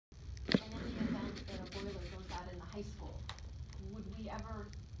ever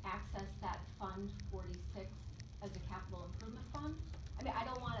access that Fund 46 as a capital improvement fund? I mean, I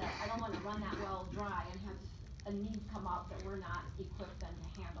don't wanna run that well dry and have a need come up that we're not equipped then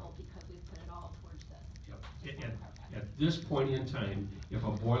to handle because we put it all towards this. Yep. At this point in time, if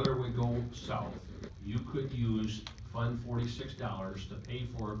a boiler would go south, you could use Fund $46 to pay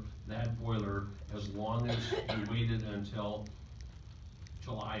for that boiler as long as you waited until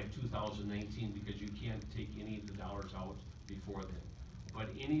July of 2019, because you can't take any of the dollars out before then. But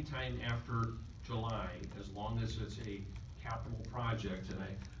anytime after July, as long as it's a capital project, and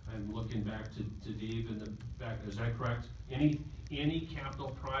I'm looking back to Dave in the back, is that correct? Any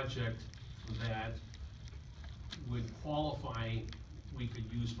capital project that would qualify, we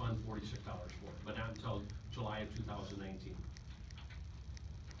could use Fund $46 for, but not until July of 2019.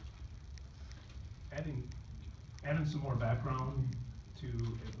 Adding some more background to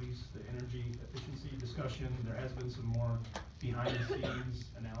at least the energy efficiency discussion, there has been some more behind the scenes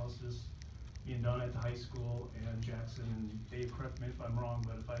analysis being done at the high school and Jackson, and Dave, correct me if I'm wrong,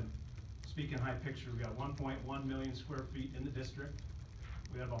 but if I'm speaking high picture, we got 1.1 million square feet in the district.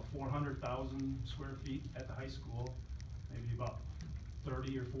 We have about 400,000 square feet at the high school, maybe about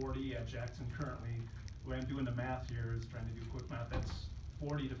 30 or 40 at Jackson currently. The way I'm doing the math here is trying to do quick math. That's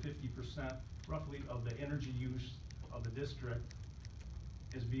 40 to 50% roughly of the energy use of the district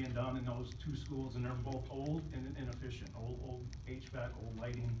is being done in those two schools, and they're both old and inefficient. Old HVAC, old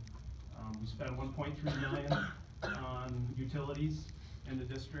lighting. We spend 1.3 million on utilities in the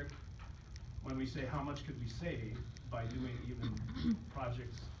district. When we say how much could we save by doing even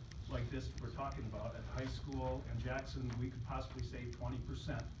projects like this we're talking about at the high school and Jackson, we could possibly save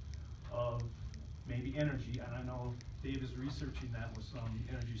 20% of maybe energy, and I know Dave is researching that with some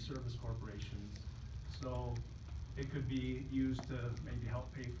energy service corporations. So it could be used to maybe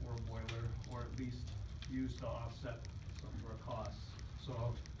help pay for a boiler, or at least used to offset some of our costs.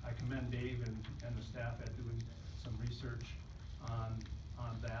 So I commend Dave and the staff at doing some research on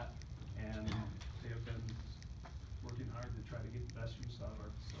that, and they have been working hard to try to get the best use out of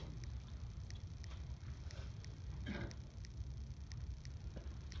our facility.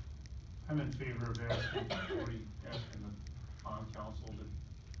 I'm in favor of asking the bond council to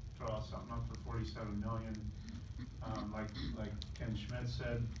draw something up for $47 million. Like Ken Schmidt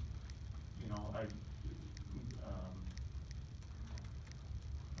said, you know, I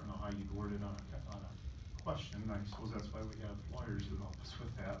don't know how you'd word it on a question. I suppose that's why we have lawyers who help us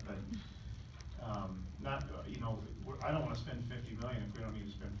with that. But not, you know, I don't want to spend $50 million if we don't need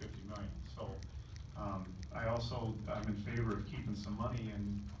to spend $50 million. So I'm in favor of keeping some money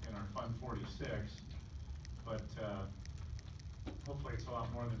in our Fund 46, but hopefully it's a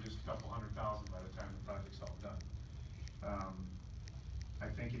lot more than just a couple $100,000 by the time the project's all done. I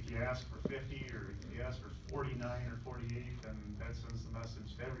think if you ask for 50 or if you ask for 49 or 48, then that sends the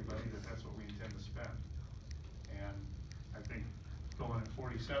message to everybody that that's what we intend to spend. And I think going at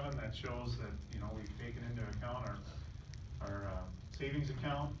 47, that shows that, you know, we've taken into account our savings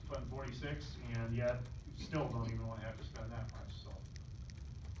account, Fund 46, and yet still don't even want to have to spend that much. So.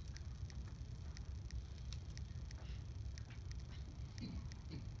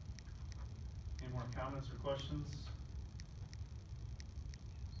 Any more comments or questions?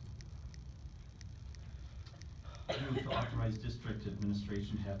 I move to authorize district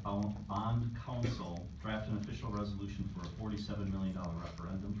administration to have bond council draft an official resolution for a $47 million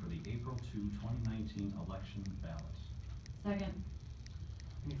referendum for the April 2, 2019 election ballot. Second.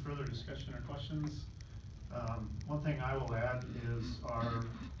 Any further discussion or questions? One thing I will add is our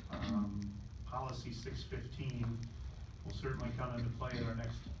policy 615 will certainly come into play at our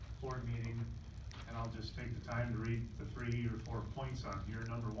next board meeting, and I'll just take the time to read the 3 or 4 points on here.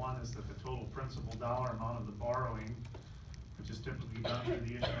 Number 1 is that the total principal dollar amount of the borrowing, which is typically done through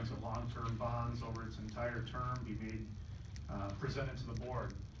the issuance of long-term bonds over its entire term, be made presented to the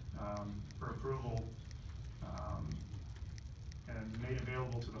board for approval and made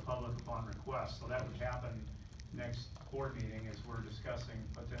available to the public upon request. So that would happen next board meeting as we're discussing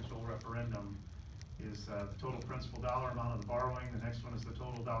potential referendum. Is the total principal dollar amount of the borrowing. The next one is the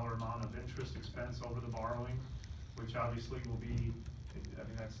total dollar amount of interest expense over the borrowing, which obviously will be, I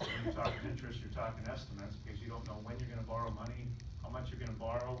mean, that's, when you're talking interest, you're talking estimates, because you don't know when you're going to borrow money, how much you're going to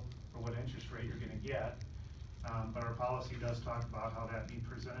borrow, or what interest rate you're going to get. But our policy does talk about how that be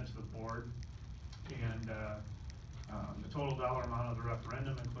presented to the board, and the total dollar amount of the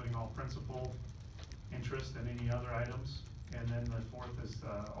referendum, including all principal, interest, and any other items. And then the 4th is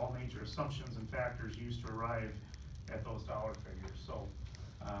all major assumptions and factors used to arrive at those dollar figures. So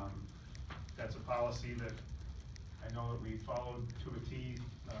that's a policy that I know that we followed to a T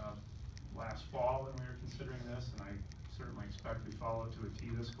last fall when we were considering this, and I certainly expect we follow it to a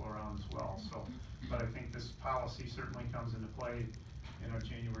T this go around as well, so. But I think this policy certainly comes into play in our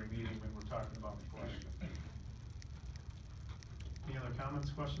January meeting when we're talking about the question. Any other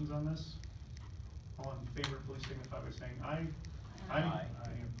comments, questions on this? All in favor, please signify by saying aye. Aye.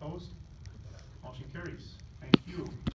 Any opposed? Motion carries. Thank you.